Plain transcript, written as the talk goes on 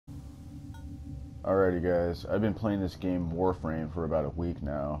Alrighty guys, I've been playing this game Warframe for about a week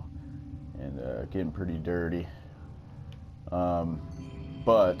now, and getting pretty dirty.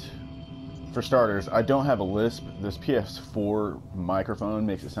 But, for starters, I don't have a lisp. This PS4 microphone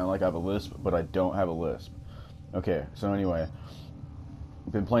makes it sound like I have a lisp, but I don't have a lisp. Okay, so anyway,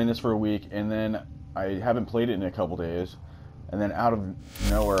 I've been playing this for a week, and then I haven't played it in a couple days, and then out of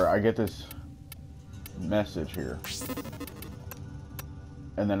nowhere, I get this message here.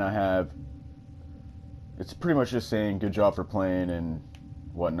 And then I have... It's pretty much just saying good job for playing and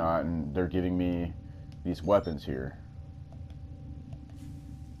whatnot, and they're giving me these weapons here.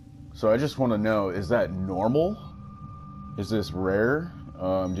 So I just want to know, is that normal? Is this rare?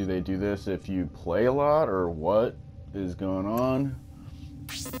 Do they do this if you play a lot, or what is going on?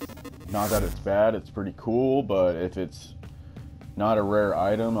 Not that it's bad, it's pretty cool, but if it's not a rare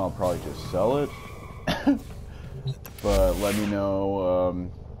item, I'll probably just sell it. But let me know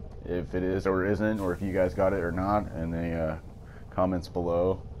if it is or isn't, or if you guys got it or not in the comments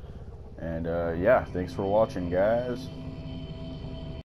below. And yeah, thanks for watching, guys.